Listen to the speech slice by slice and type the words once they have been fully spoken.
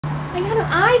I got an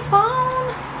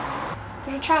iPhone!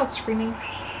 There's a child screaming.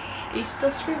 He's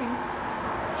still screaming.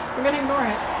 We're gonna ignore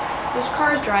it. There's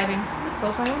cars driving. I'm gonna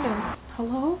close my window.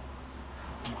 Hello?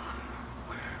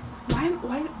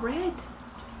 Why is it red?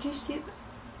 Do you see it?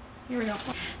 Here we go.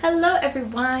 Hello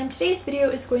everyone. Today's video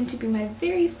is going to be my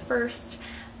very first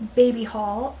baby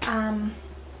haul. I'm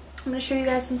going to show you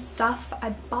guys some stuff I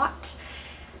bought.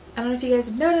 I don't know if you guys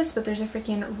have noticed, but there's a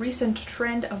freaking recent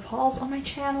trend of hauls on my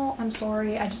channel. I'm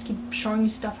sorry, I just keep showing you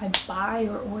stuff I buy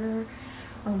or order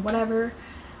or whatever.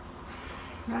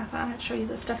 I thought I'd show you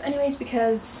this stuff anyways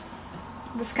because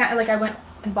this kind of like I went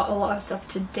and bought a lot of stuff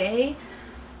today,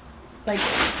 like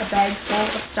a bag full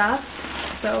of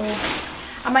stuff. So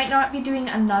I might not be doing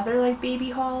another like baby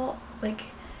haul like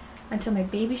until my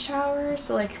baby shower.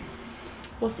 So like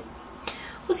we'll see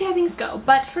how things go.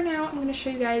 But for now, I'm going to show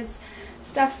you guys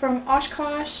stuff from Osh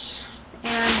Kosh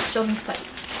and Children's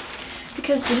Place.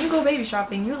 Because when you go baby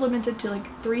shopping, you're limited to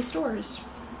like 3 stores.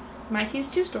 My case,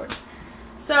 2 stores.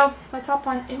 So let's hop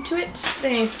on into it. But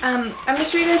anyways, I'm going to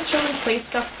show you guys Children's Place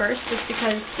stuff first, just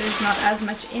because there's not as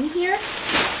much in here.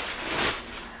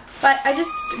 But I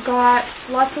just got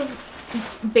lots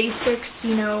of basics,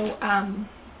 you know,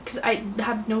 because I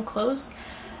have no clothes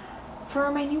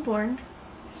for my newborn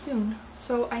soon.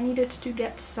 So I needed to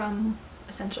get some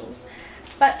essentials.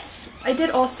 But I did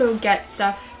also get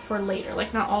stuff for later,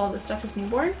 like not all of the stuff is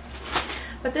newborn.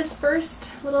 But this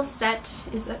first little set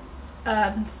is a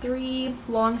 3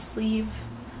 long sleeve.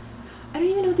 I don't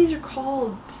even know what these are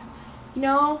called. You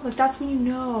know, like that's when you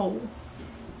know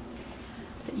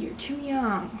that you're too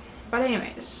young. But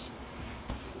anyways,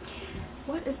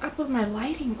 what is up with my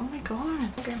lighting? Oh my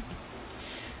god.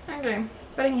 Okay,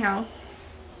 but anyhow,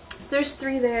 so there's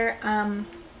 3 there.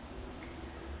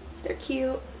 They're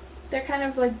cute. They're kind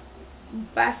of like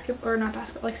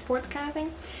like sports kind of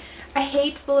thing. I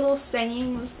hate the little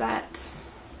sayings that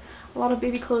a lot of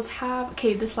baby clothes have.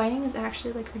 Okay, this lighting is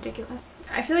actually like ridiculous.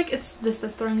 I feel like it's this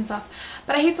that's throwing it off.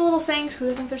 But I hate the little sayings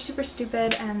because I think they're super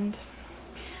stupid and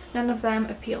none of them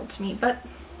appeal to me. But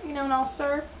you know, an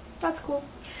all-star, that's cool.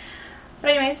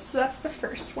 But anyways, so that's the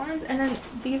first ones. And then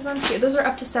these ones here, those are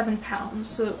up to 7 pounds.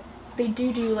 So they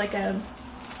do like a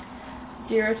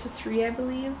 0 to 3, I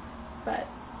believe. But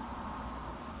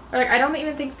or like I don't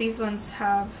even think these ones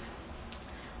have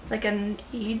like an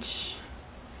age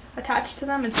attached to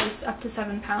them. It's just up to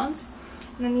 7 pounds.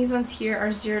 And then these ones here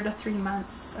are 0 to 3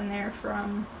 months, and they're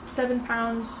from 7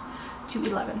 pounds to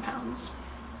 11 pounds.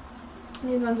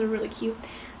 And these ones are really cute.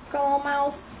 It's got a little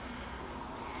mouse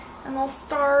and little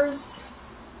stars,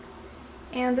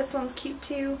 and this one's cute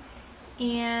too.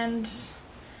 And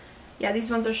yeah,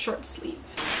 these ones are short sleeve.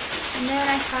 And then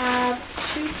I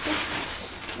have 2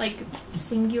 just like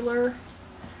singular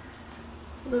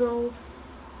little,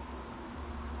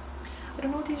 I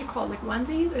don't know what these are called, like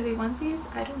onesies? Are they onesies?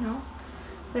 I don't know.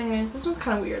 But anyways, this one's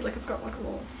kind of weird. Like it's got like a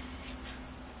little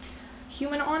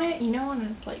human on it, you know,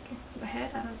 and like the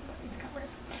head. I don't know. It's kind of weird.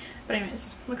 But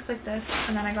anyways, looks like this.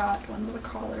 And then I got one little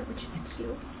collar, which is cute.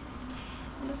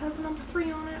 It just has the number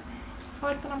 3 on it. I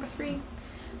like the number 3. And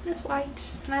it's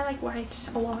white. And I like white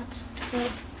a lot. So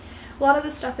a lot of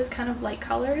this stuff is kind of light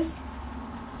colors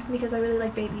because I really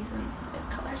like babies and light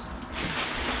colors.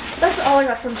 That's all I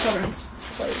got from Children's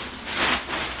Place.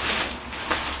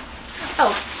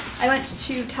 Oh, I went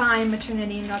to Time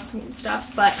Maternity and got some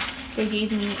stuff, but they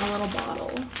gave me a little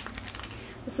bottle.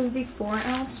 This is the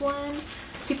 4-ounce one.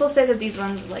 People say that these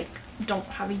ones like don't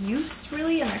have a use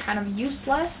really, and they're kind of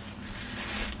useless.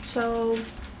 So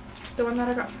the one that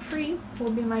I got for free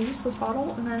will be my useless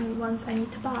bottle, and then the ones I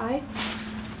need to buy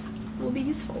will be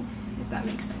useful, if that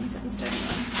makes any sense to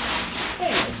anyone.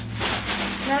 Anyways,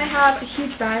 then I have a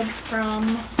huge bag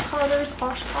from Carter's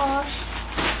Osh Kosh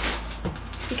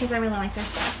because I really like their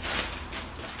stuff.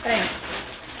 But anyways,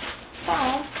 so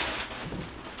I'm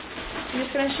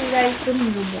just gonna show you guys the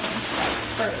newborn stuff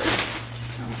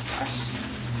first. Oh my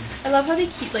gosh, I love how they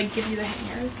keep like give you the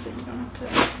hangers so you don't have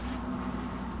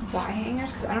to buy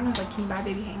hangers, because I don't know if like can you buy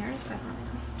baby hangers? I don't know.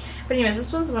 But anyways,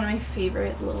 this one's one of my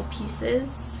favorite little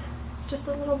pieces. It's just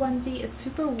a little onesie. It's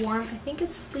super warm. I think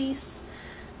it's fleece.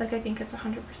 Like I think it's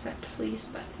 100% fleece,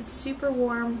 but it's super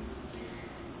warm.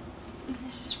 And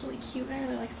it's just really cute. I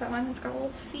really like that one. It's got little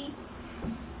feet.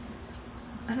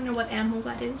 I don't know what animal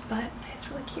that is, but it's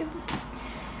really cute.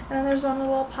 And then there's one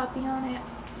little puppy on it.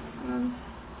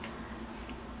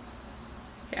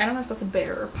 I don't know if that's a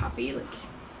bear or a puppy, like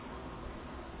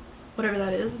whatever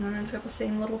that is. And then it's got the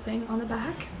same little thing on the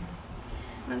back.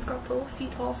 And then it's got the little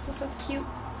feet also, so that's cute.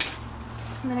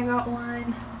 And then I got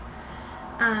one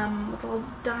with a little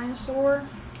dinosaur.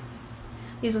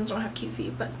 These ones don't have cute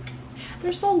feet, but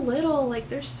They're so little, like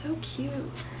they're so cute.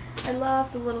 I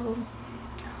love the little,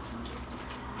 oh, so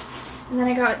cute. And then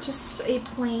I got just a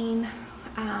plain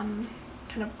kind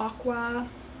of aqua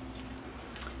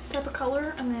type of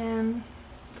color, and then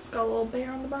it's got a little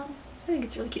bear on the bottom. I think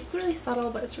it's really cute. It's really subtle,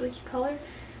 but it's really cute color.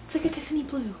 It's like a Tiffany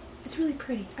blue. It's really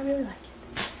pretty. I really like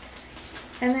it.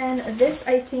 And then this,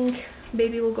 I think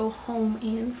baby will go home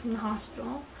in from the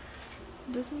hospital.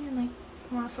 It doesn't even like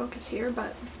want to focus here,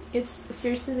 but it's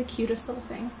seriously the cutest little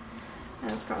thing.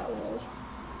 And it's got a little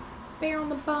bear on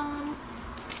the bum,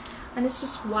 and it's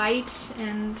just white,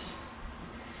 and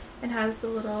it has the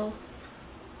little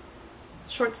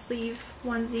short sleeve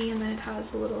onesie, and then it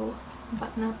has a little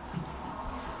button up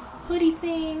hoodie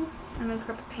thing, and then it's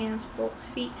got the pants with both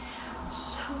feet.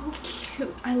 So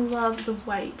cute. I love the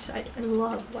white. I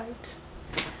love white.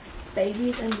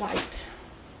 Babies and white.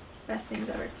 Best things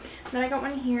ever. And then I got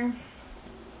one here,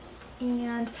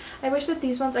 and I wish that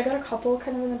these ones, I got a couple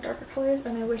kind of in the darker colors,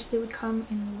 and I wish they would come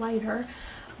in lighter,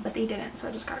 but they didn't, so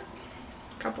I just got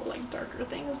a couple like darker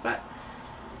things. But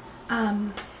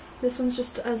this one's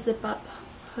just a zip up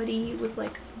hoodie with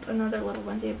like another little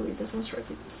onesie. I believe this one's short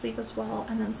sleeve as well,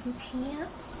 and then some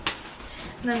pants.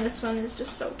 And then this one is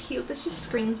just so cute. This just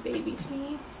screams baby to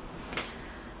me.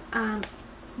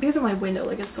 Because of my window,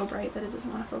 like it's so bright that it doesn't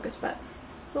want to focus, but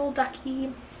it's a little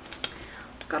ducky.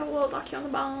 It's got a little ducky on the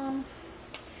bottom.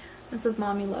 It says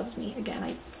mommy loves me. Again,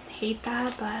 I hate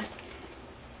that, but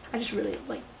I just really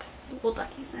liked the little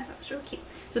duckies, and I thought it was really cute.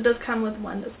 So it does come with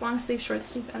one that's long sleeve, short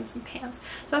sleeve, and some pants.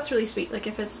 So that's really sweet. Like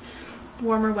if it's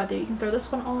warmer weather, you can throw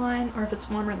this one on, or if it's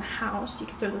warmer in the house, you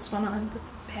can throw this one on with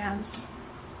the pants,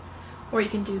 or you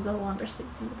can do the longer sleeve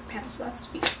one with the pants. So that's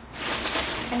sweet.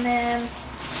 And then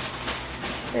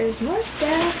there's more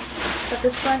stuff, but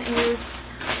this one is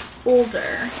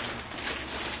older.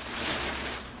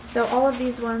 So all of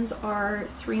these ones are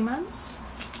 3 months.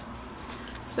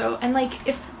 So, and like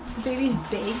if the baby's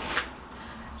big,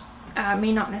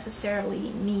 may not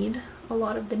necessarily need a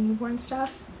lot of the newborn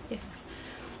stuff if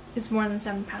it's more than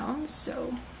 7 pounds.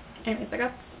 So anyways, I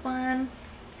got this one,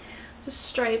 just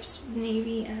stripes,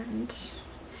 navy, and it's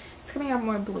coming out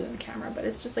more blue in camera, but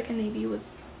it's just like a navy with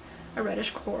a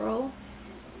reddish coral,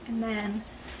 and then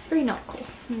very nautical,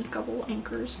 and it's got little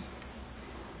anchors,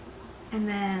 and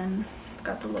then it's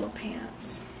got the little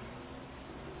pants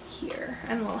here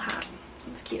and a little hat.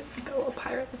 It's cute, like a little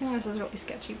pirate. I think this is really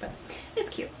sketchy, but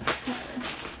it's cute.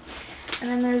 And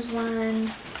then there's one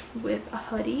with a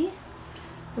hoodie,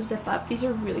 a zip up. These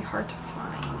are really hard to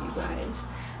find, you guys.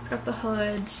 It's got the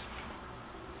hoods,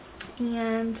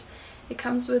 and it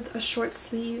comes with a short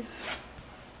sleeve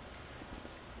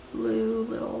blue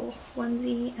little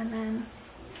onesie, and then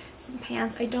some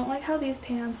pants. I don't like how these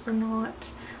pants are not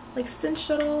like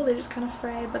cinched at all. They just kind of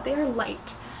frayed, but they are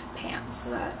light pants, so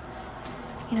that,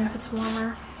 you know, if it's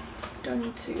warmer, don't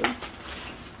need to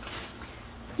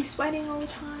be sweating all the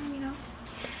time, you know.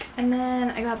 And then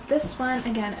I got this one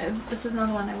again. This is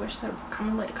another one I wish that would come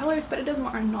in lighter colors, but it does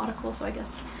more nautical, so I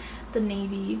guess the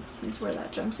navy is where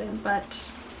that jumps in.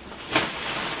 But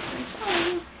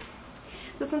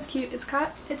this one's cute. It's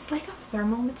like a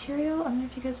thermal material. I don't know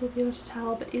if you guys will be able to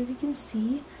tell, but as you can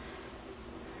see,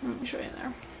 let me show you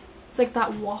there. It's like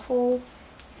that waffle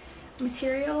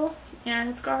material, and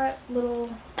it's got little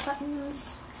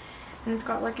buttons, and it's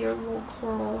got like a little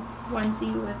coral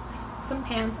onesie with some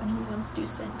pants, and these ones do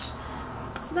cinch,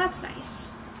 so that's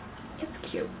nice. It's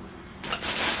cute.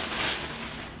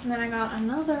 And then I got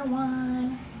another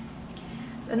one,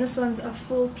 and this one's a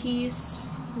full piece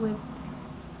with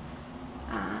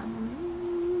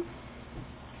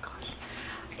gosh,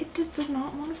 it just does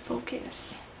not want to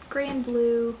focus. Gray and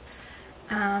blue,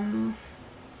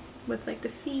 with like the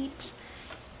feet,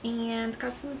 and it's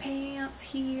got some pants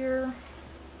here,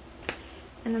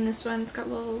 and then this one, it's got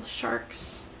little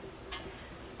sharks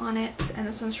on it, and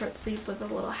this one's short sleeve with a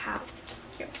little hat, which is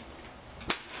cute.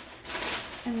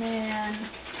 And then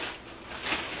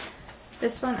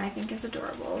this one I think is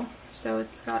adorable. So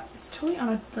it's totally on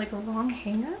a like a long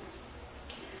hanger.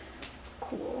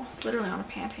 Cool. It's literally on a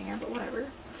pant hanger, but whatever.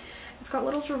 It's got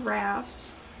little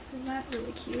giraffes. Isn't that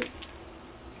really cute?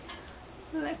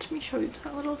 Let me show you. It's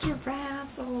got little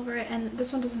giraffes all over it, and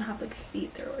this one doesn't have like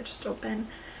feet, they're just open.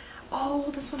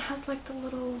 Oh, this one has like the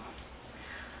little,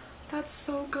 that's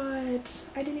so good.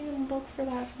 I didn't even look for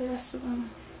that for the rest of them.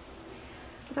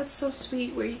 But that's so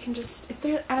sweet, where you can just, if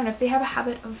they're, I don't know, if they have a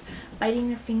habit of biting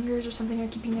their fingers or something, or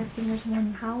keeping their fingers in their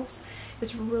mouths,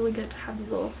 it's really good to have these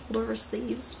little fold over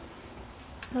sleeves.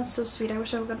 That's so sweet. I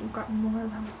wish I would have gotten more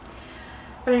of them.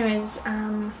 But anyways,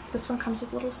 this one comes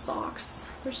with little socks.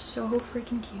 They're so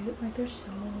freaking cute. Like, they're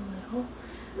so little.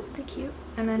 Pretty cute.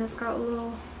 And then it's got a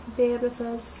little bib that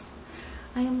says,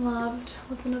 "I am loved,"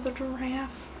 with another giraffe.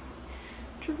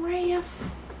 Giraffe.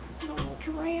 A little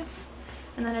giraffe.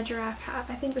 And then a giraffe hat.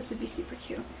 I think this would be super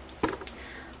cute.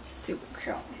 Super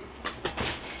cute.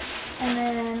 And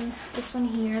then this one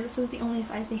here, this is the only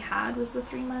size they had, was the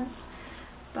 3 months.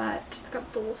 But it's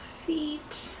got the little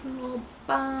feet and a little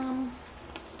bum.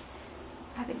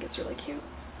 I think it's really cute.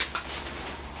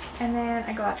 And then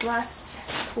I got, last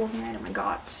clothing item I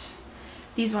got,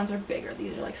 these ones are bigger.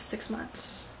 These are like 6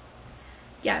 months.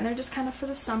 Yeah, and they're just kind of for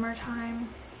the summertime.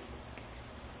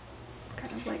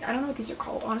 Kind of like, I don't know what these are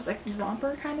called, honestly, like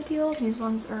romper kind of deal. These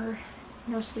ones are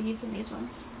no sleeve, and these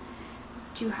ones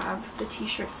do have the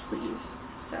t-shirt sleeve.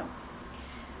 So,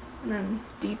 and then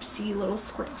Deep Sea Little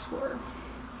Squirt Explorer.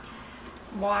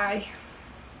 Why?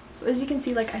 So as you can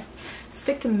see, like, I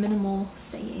stick to minimal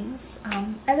sayings.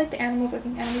 I like the animals. I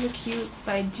think animals are cute,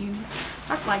 but I do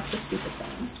not like the stupid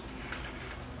sayings.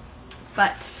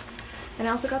 But then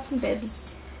I also got some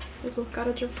bibs. This one's got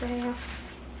a giraffe.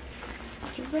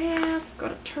 It's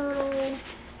got a turtle,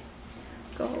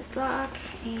 got a little duck,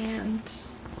 and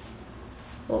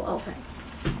a little elephant.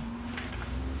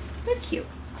 They're cute.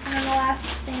 And then the last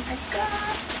thing I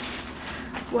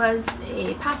got was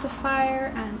a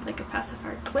pacifier and like a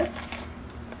pacifier clip.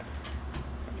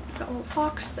 It's got a little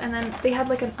fox, and then they had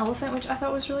like an elephant, which I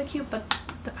thought was really cute, but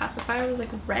the pacifier was like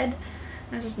red,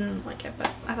 and I just didn't like it,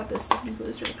 but I thought this Stephanie blue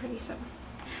was really pretty, so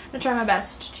I'm gonna try my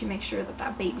best to make sure that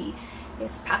that baby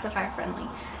is pacifier friendly.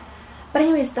 But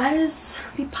anyways, that is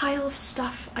the pile of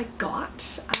stuff I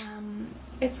got.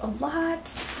 It's a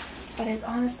lot, but it's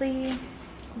honestly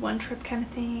one trip kind of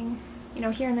thing. You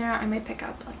know, here and there I might pick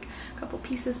up like a couple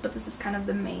pieces, but this is kind of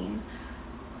the main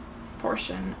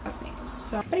portion of things.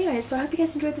 So, but anyways, so I hope you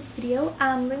guys enjoyed this video.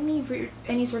 Leave me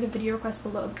any sort of video requests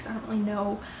below, because I don't really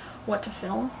know what to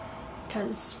film,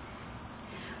 because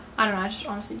I don't know, I just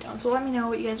honestly don't. So let me know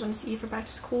what you guys want to see for back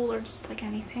to school, or just like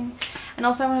anything. And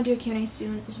also I want to do a Q&A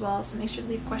soon as well, so make sure to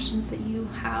leave questions that you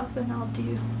have, and I'll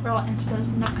answer those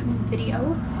in an upcoming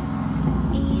video.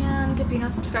 And if you're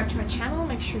not subscribed to my channel,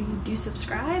 make sure you do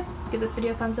subscribe. Give this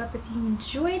video a thumbs up if you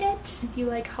enjoyed it, if you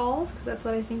like hauls, because that's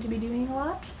what I seem to be doing a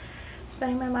lot.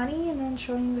 Spending my money and then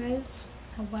showing you guys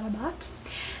what I bought.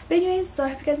 But anyways, so I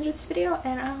hope you guys enjoyed this video,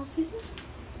 and I'll see you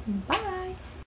soon. Bye!